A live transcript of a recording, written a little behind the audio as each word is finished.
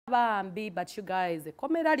bambi but you guys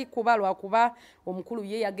ekkomera likuba lwakuba omukulu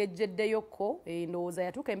ye yagejjeddeyoko ndowooza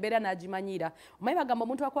yatuuka embeera n'agimanyira omanyi bagamba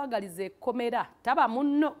omuntu akwagaliza ekkomera taba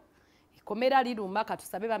munno ekkomera liruma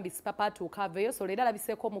katusabe bambi Sipapa atuuka aveeyo so leero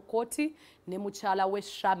alabiseeko mu kkooti ne mukyala we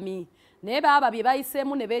Shami naye baaba bye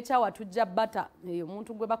bayiseemu ne beekyawa tujja bbata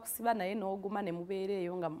omuntu gwe bakusiba naye n'oguma ne mubeera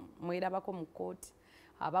eyo nga mwerabako mu kkooti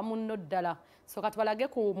aba munno ddala so katubalage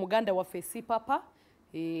ku muganda waffe Sipapa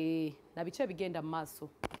na biki ebigenda mu maaso.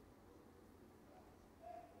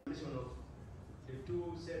 The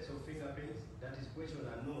two sets of fingerprints, that is question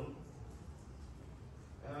unknown.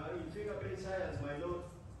 In fingerprint science, my lord,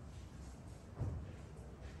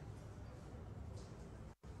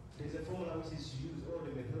 there's a formula which is used, or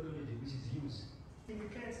the methodology which is used. It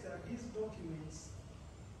indicates that these documents,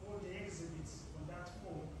 all the exhibits on that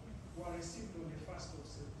form, were received on the 1st of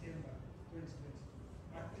September 2022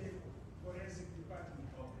 at the forensic department.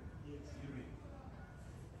 Okay. Yes. You read.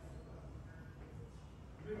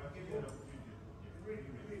 I'll give you an opportunity. Read.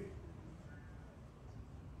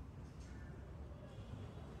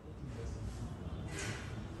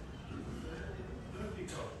 Don't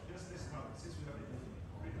pick out. Just this now, since we have a document.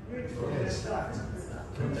 Read from the start.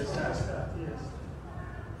 From the start. Yes.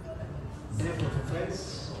 Date of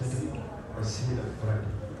offense or scene of crime.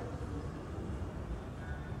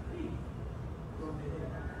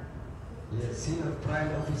 Yes, scene of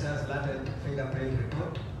crime officers latent fingerprint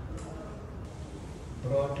report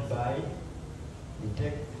brought by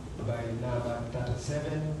number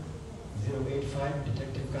 37085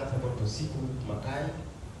 Detective Constable Tosiku Makai.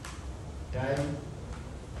 Time,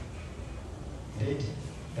 date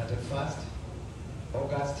 31st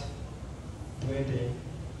August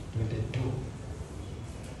 2022.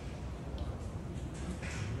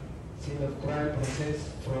 Scene of crime processed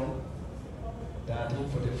from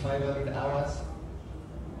 13:45 hours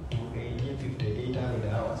to 18:58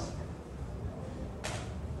 hours.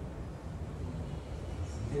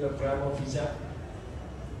 Scene of crime officer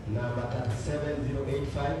number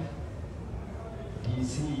 37085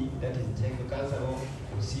 DC, that is Jacob Kansaro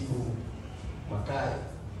Usiku Makai.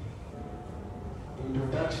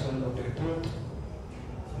 Introduction of the report.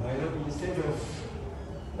 My lord, instead of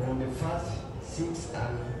on the first 6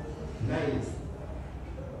 and 9,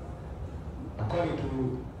 according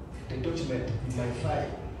to the document in my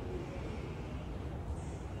file,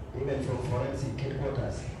 even from forensic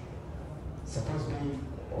headquarters, supposed to be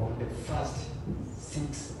on the first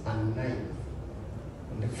 6 and 9.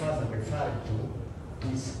 On the first, I'm referring to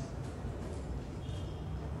these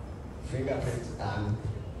fingerprints and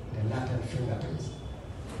the latent fingerprints.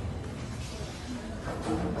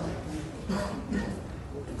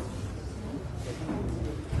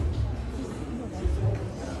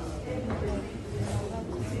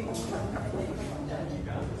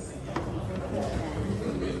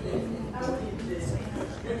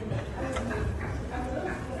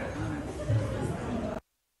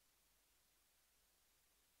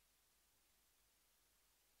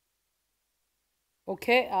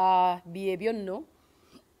 Okay, byebyo nno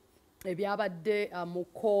ebyabadde mu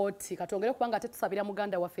kkooti katongere kubanga ate tusabira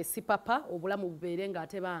muganda waffe Sipapa obulamu bubeere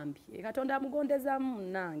ng'ate bambi Katonda amugondezamu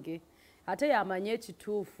munnange ate yamanye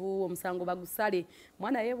ekituufu omusango bagusale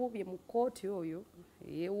mwana yeewuubye mu kkooti oyo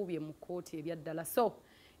yeewuubye mu kkooti ebyaddala so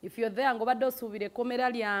if you're there ng'obadde osuubira ekkomera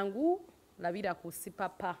lyangu labira ku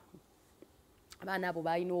Sipapa abaana abo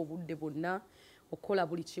balina obudde bwonna okukola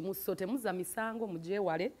buli kimu so temuzza misango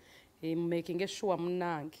mugyewale making sure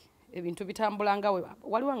munnange ebintu bitambula nga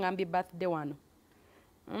waliwo ngambye birthday wano